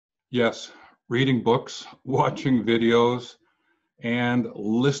Yes, reading books, watching videos, and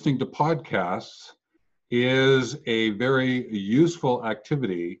listening to podcasts is a very useful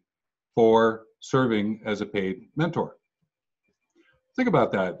activity for serving as a paid mentor. Think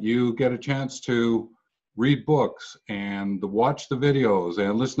about that. You get a chance to read books and watch the videos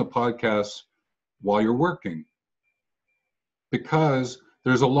and listen to podcasts while you're working because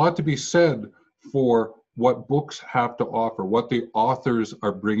there's a lot to be said for what books have to offer, what the authors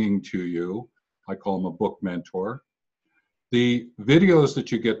are bringing to you. I call them a book mentor. The videos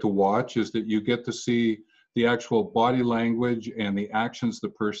that you get to watch is that you get to see the actual body language and the actions the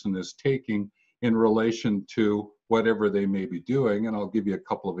person is taking in relation to whatever they may be doing. And I'll give you a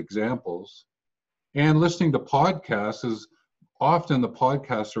couple of examples. And listening to podcasts is often the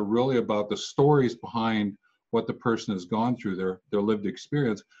podcasts are really about the stories behind what the person has gone through, their lived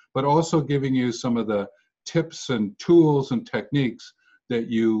experience, but also giving you some of the tips and tools and techniques that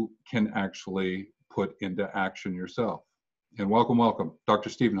you can actually put into action yourself. And welcome. Dr.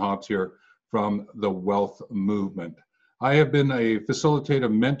 Stephen Hobbs here from the Wealth Movement. I have been a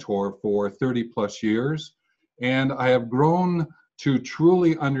facilitative mentor for 30 plus years, and I have grown to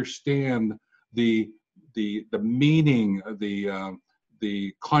truly understand the meaning,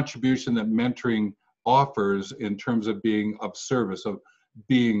 the contribution that mentoring offers in terms of being of service, of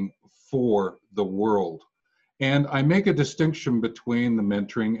being for the world. And I make a distinction between the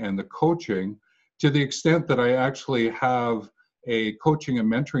mentoring and the coaching to the extent that I actually have a coaching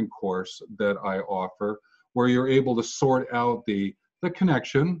and mentoring course that I offer where you're able to sort out the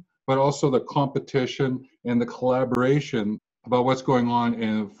connection, but also the competition and the collaboration about what's going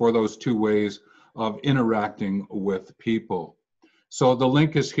on for those two ways of interacting with people. So the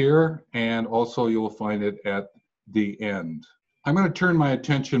link is here, and also you will find it at the end. I'm going to turn my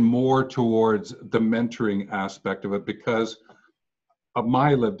attention more towards the mentoring aspect of it because of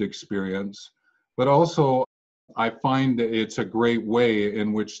my lived experience, but also I find that it's a great way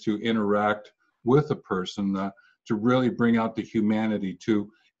in which to interact with a person to really bring out the humanity,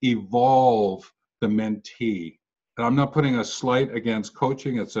 to evolve the mentee. And I'm not putting a slight against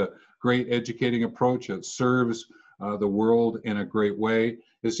coaching. It's a great educating approach. It serves the world in a great way.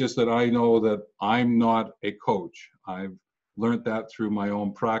 It's just that I know that I'm not a coach. I've learned that through my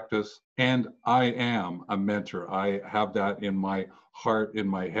own practice, and I am a mentor. I have that in my heart, in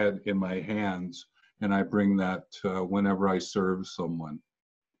my head, in my hands, and I bring that whenever I serve someone.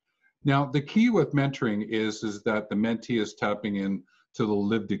 Now, the key with mentoring is that the mentee is tapping into the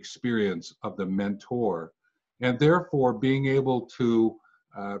lived experience of the mentor, and therefore being able to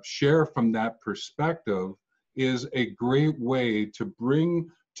share from that perspective is a great way to bring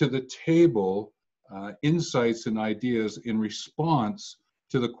to the table insights and ideas in response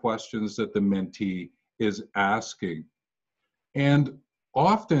to the questions that the mentee is asking. And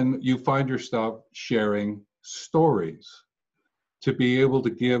often you find yourself sharing stories to be able to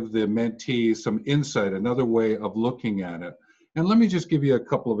give the mentee some insight, another way of looking at it. And let me just give you a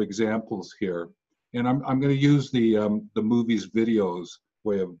couple of examples here. And I'm going to use the movies videos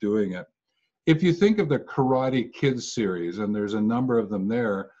way of doing it. If you think of the Karate Kids series, and there's a number of them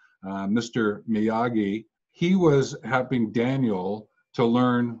there, Mr. Miyagi, he was helping Daniel to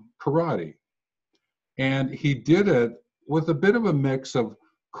learn karate. And he did it with a bit of a mix of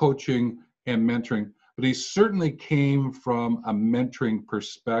coaching and mentoring, but he certainly came from a mentoring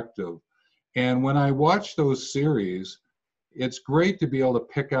perspective. And when I watch those series, it's great to be able to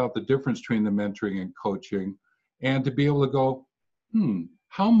pick out the difference between the mentoring and coaching and to be able to go,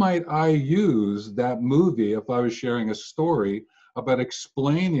 how might I use that movie if I was sharing a story about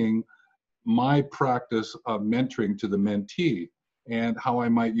explaining my practice of mentoring to the mentee and how I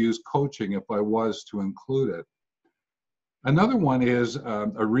might use coaching if I was to include it. Another one is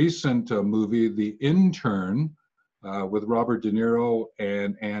a recent movie, The Intern, with Robert De Niro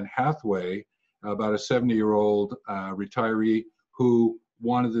and Anne Hathaway, about a 70-year-old retiree who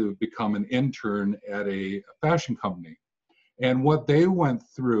wanted to become an intern at a fashion company, and what they went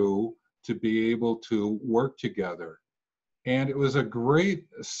through to be able to work together. And it was a great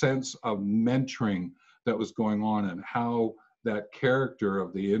sense of mentoring that was going on, and how that character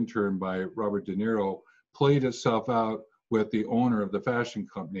of the intern by Robert De Niro played itself out with the owner of the fashion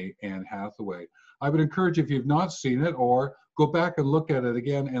company, Anne Hathaway. I would encourage you, if you've not seen it, or go back and look at it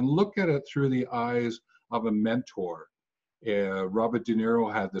again and look at it through the eyes of a mentor. Robert De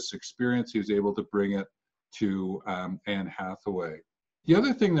Niro had this experience. He was able to bring it to Anne Hathaway. The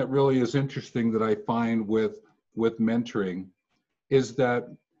other thing that really is interesting that I find with mentoring is that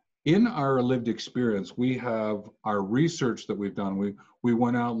in our lived experience, we have our research that we've done. We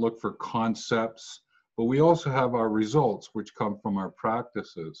went out and looked for concepts, but we also have our results, which come from our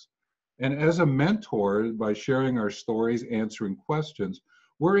practices. And as a mentor, by sharing our stories, answering questions,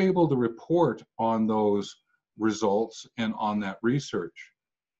 we're able to report on those results and on that research.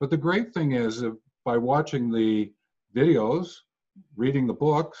 But the great thing is, by watching the videos, reading the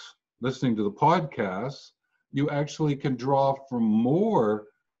books, listening to the podcasts, you actually can draw from more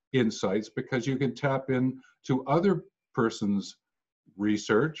insights because you can tap into other person's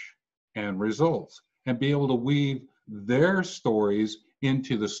research and results and be able to weave their stories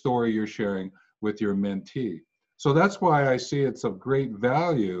into the story you're sharing with your mentee. So that's why I see it's of great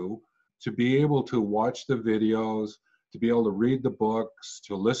value to be able to watch the videos, to be able to read the books,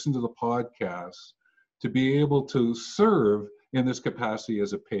 to listen to the podcasts, to be able to serve in this capacity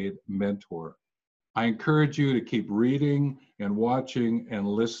as a paid mentor. I encourage you to keep reading and watching and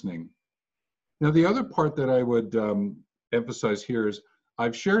listening. Now, the other part that I would emphasize here is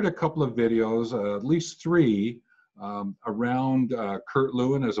I've shared a couple of videos, at least 3, around Kurt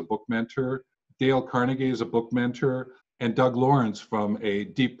Lewin as a book mentor, Dale Carnegie as a book mentor, and Doug Lawrence from a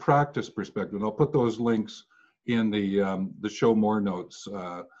deep practice perspective. And I'll put those links in the show more notes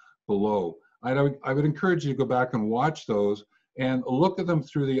below. I would encourage you to go back and watch those and look at them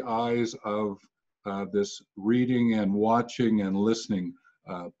through the eyes of this reading and watching and listening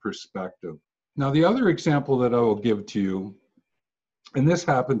perspective. Now, the other example that I will give to you, and this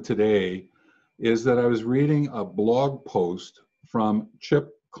happened today, is that I was reading a blog post from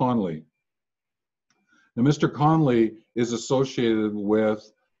Chip Conley. Now, Mr. Conley is associated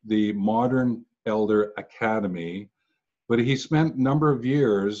with the Modern Elder Academy, but he spent a number of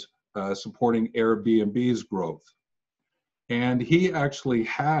years supporting Airbnb's growth. And he actually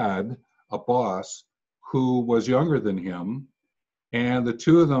had a boss who was younger than him, and the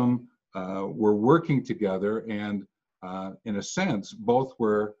two of them were working together, and in a sense, both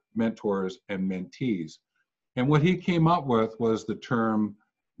were mentors and mentees. And what he came up with was the term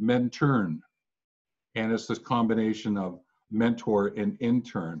mentern, and it's this combination of mentor and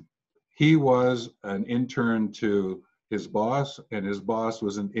intern. He was an intern to his boss, and his boss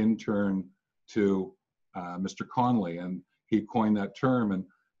was an intern to Mr. Conley, and he coined that term. And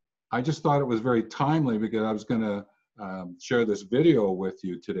I just thought it was very timely because I was going to share this video with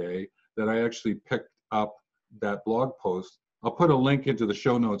you today that I actually picked up that blog post. I'll put a link into the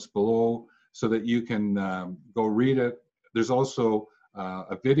show notes below so that you can go read it. There's also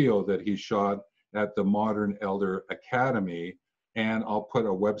a video that he shot at the Modern Elder Academy, and I'll put a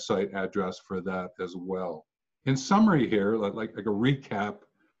website address for that as well. In summary here, like a recap,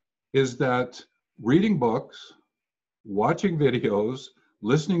 is that reading books, watching videos,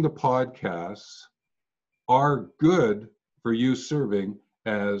 listening to podcasts are good for you serving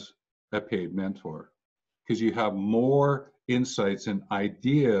as a paid mentor, because you have more insights and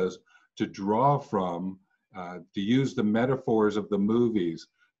ideas to draw from, to use the metaphors of the movies,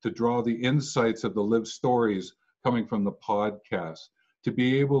 to draw the insights of the lived stories coming from the podcast, to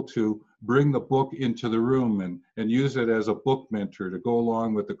be able to bring the book into the room and use it as a book mentor to go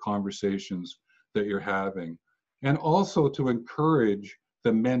along with the conversations that you're having. And also to encourage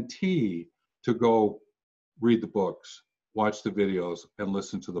the mentee to go read the books, watch the videos, and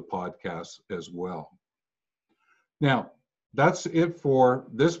listen to the podcasts as well. Now, that's it for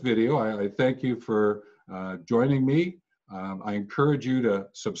this video. I thank you for joining me. I encourage you to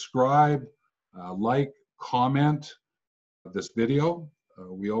subscribe, like, comment this video.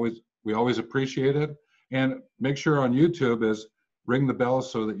 We always appreciate it. And make sure on YouTube is ring the bell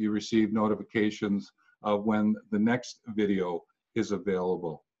so that you receive notifications of when the next video is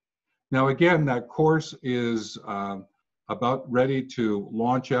available. Now, again, that course is about ready to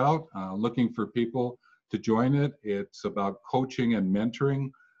launch out, looking for people to join it. It's about coaching and mentoring,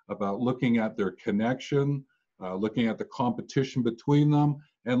 about looking at their connection, looking at the competition between them,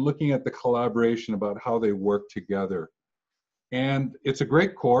 and looking at the collaboration about how they work together. And it's a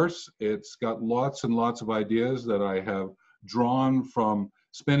great course. It's got lots and lots of ideas that I have drawn from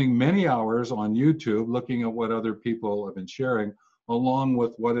spending many hours on YouTube looking at what other people have been sharing, along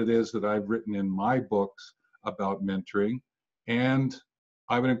with what it is that I've written in my books about mentoring. And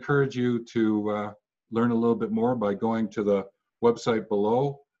I would encourage you to learn a little bit more by going to the website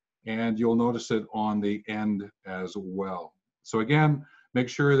below, and you'll notice it on the end as well. So again, make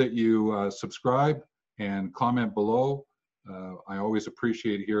sure that you subscribe and comment below. I always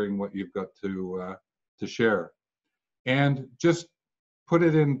appreciate hearing what you've got to share. And just put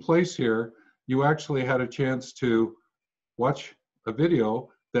it in place here, you actually had a chance to watch a video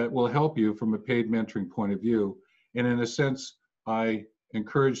that will help you from a paid mentoring point of view. And in a sense, I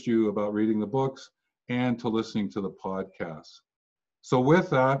encouraged you about reading the books and to listening to the podcasts. So with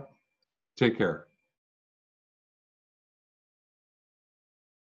that, take care.